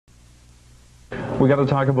We got to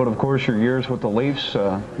talk about, of course, your years with the Leafs.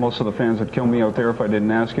 Most of the fans would kill me out there if I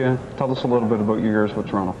didn't ask you. Tell us a little bit about your years with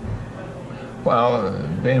Toronto. Well,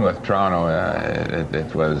 being with Toronto,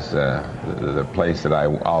 it was the place that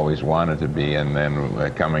I always wanted to be, and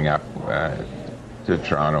then coming up to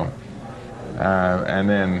Toronto, and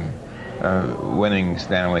then winning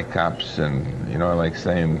Stanley Cups, and like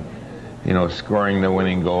saying, scoring the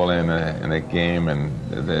winning goal in a game, and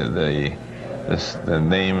the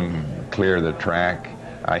name clear the track.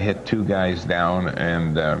 I hit 2 guys down,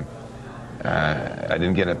 and I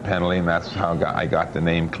didn't get a penalty, and that's how I got the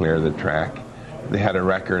name clear the track. They had a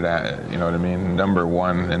record,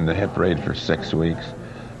 #1 in the hit rate for 6 weeks.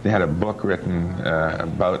 They had a book written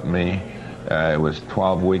about me. It was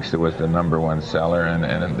 12 weeks. It was the #1 seller,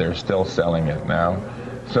 and they're still selling it now.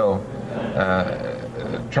 So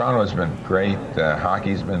Toronto's been great.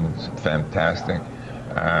 Hockey's been fantastic.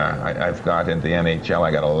 I've got into the NHL.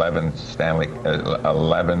 I got 11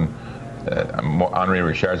 Henri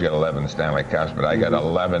Richard's got 11 Stanley Cups, but I got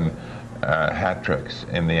 11 hat tricks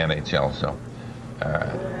in the NHL. So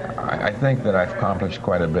I think that I've accomplished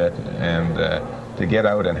quite a bit, and to get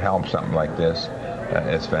out and help something like this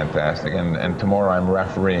is fantastic. And tomorrow I'm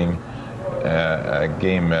refereeing a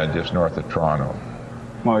game just north of Toronto.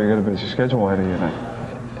 Well, you got a busy schedule ahead of you then.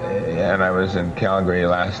 Yeah, and I was in Calgary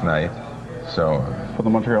last night. So for the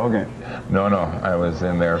Montreal game? No, I was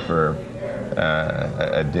in there for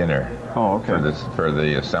a dinner. Oh, okay. For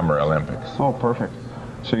the Summer Olympics. Oh, perfect.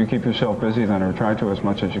 So you keep yourself busy then, or try to as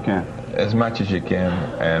much as you can? As much as you can,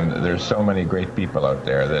 and there's so many great people out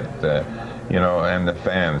there that, and the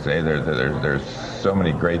fans, there's so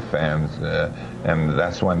many great fans, and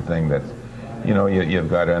that's one thing that, you've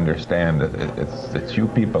got to understand that it's you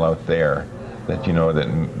people out there that, that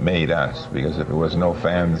made us, because if it was no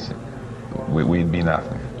fans, we'd be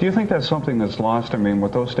nothing. Do you think that's something that's lost? I mean,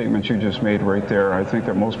 with those statements you just made right there, I think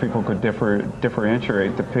that most people could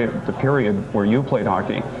differentiate the period where you played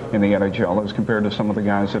hockey in the NHL as compared to some of the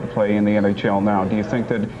guys that play in the NHL now. Do you think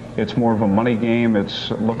that it's more of a money game?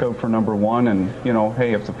 It's look out for #1, and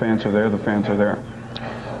hey, if the fans are there, the fans are there.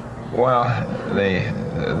 Well,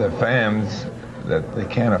 the fans, that they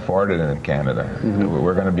can't afford it in Canada. Mm-hmm.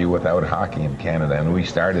 We're going to be without hockey in Canada, and we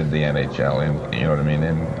started the NHL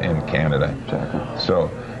in Canada. Exactly. So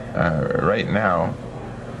right now,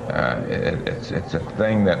 it's a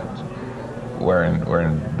thing that we're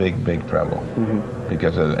in big trouble, mm-hmm.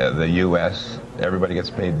 because of the U.S. Everybody gets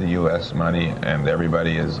paid the U.S. money, and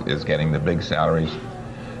everybody is getting the big salaries.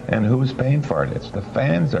 And who's paying for it? It's the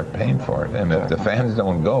fans are paying for it. And if the fans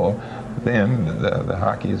don't go, then the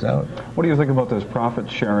hockey is out. What do you think about this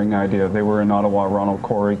profit-sharing idea? They were in Ottawa, Ronald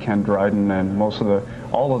Corey, Ken Dryden, and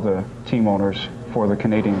all of the team owners for the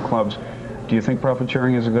Canadian clubs. Do you think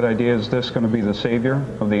profit-sharing is a good idea? Is this going to be the savior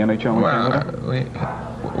of the NHL in Canada?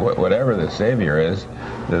 Whatever the savior is,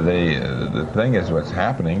 the thing is what's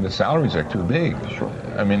happening, the salaries are too big. Sure.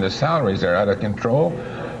 I mean, the salaries are out of control.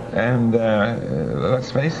 And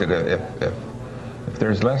let's face it, if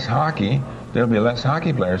there's less hockey, there'll be less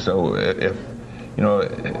hockey players. So if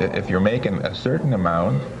you're making a certain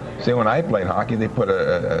amount, say when I played hockey, they put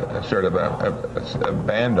a sort of a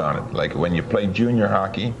band on it. Like when you played junior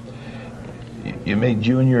hockey, you made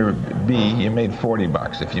junior B, you made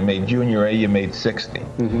 $40. If you made junior A, you made 60.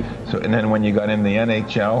 Mm-hmm. So, and then when you got in the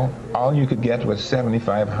NHL, all you could get was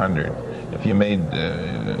 $7,500. If you made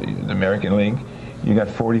the American League, you got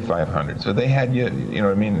 $4,500. So they had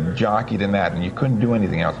jockeyed in that, and you couldn't do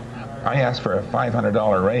anything else. I asked for a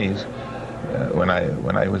 $500 raise when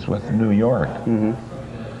I was with New York, mm-hmm.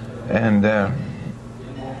 and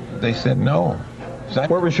they said no.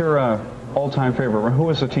 Where was your all-time favorite? Who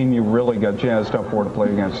was the team you really got jazzed up for to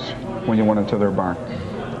play against when you went into their barn?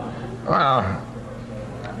 Well,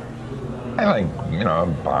 I like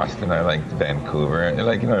Boston. I like Vancouver.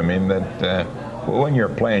 That. When you're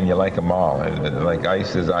playing, you like them all. Like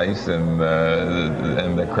ice is ice, and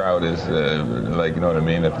the crowd is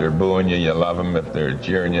If they're booing you, you love them. If they're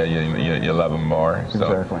cheering you, you love them more.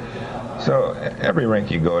 So, exactly. So every rink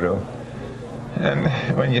you go to, and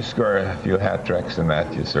when you score a few hat tricks and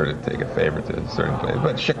that, you sort of take a favorite to a certain place.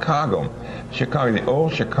 But Chicago, the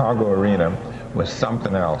old Chicago arena was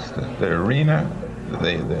something else. The arena,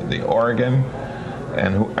 the organ,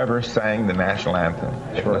 and whoever sang the national anthem.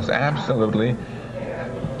 It was absolutely,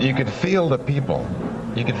 you could feel the people.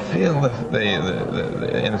 you could feel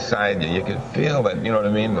the inside you. You could feel that, you know what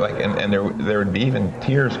I mean? Like, and there would be even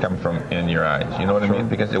tears come from in your eyes. You know what I mean?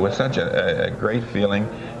 Because it was such a great feeling,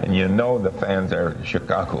 and you know the fans are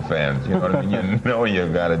Chicago fans. You know what I mean? You know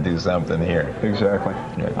you've got to do something here. Exactly.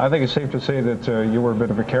 Yeah. I think it's safe to say that you were a bit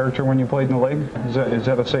of a character when you played in the league. Is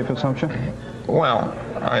that a safe assumption? Well,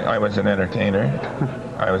 I was an entertainer.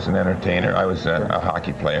 I was an entertainer. I was a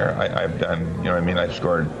hockey player. I've done, you know what I mean? I've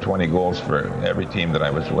scored 20 goals for every team that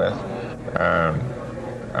I was with.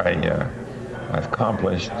 I've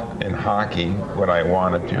accomplished in hockey what I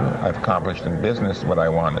wanted to. I've accomplished in business what I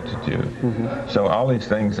wanted to do. Mm-hmm. So all these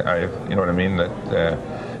things, you know what I mean, that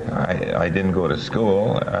I didn't go to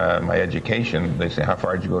school. My education, they say, how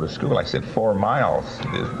far did you go to school? I said 4 miles.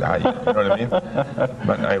 You know what I mean?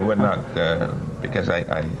 But I would not, because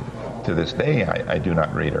I to this day, I do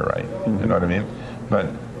not read or write. Mm-hmm. You know what I mean? But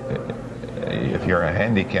if you're a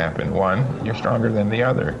handicap in one, you're stronger than the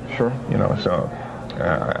other. Sure. You know, so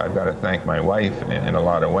I've got to thank my wife in a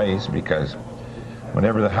lot of ways, because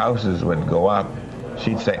whenever the houses would go up,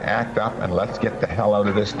 she'd say, act up and let's get the hell out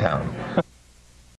of this town.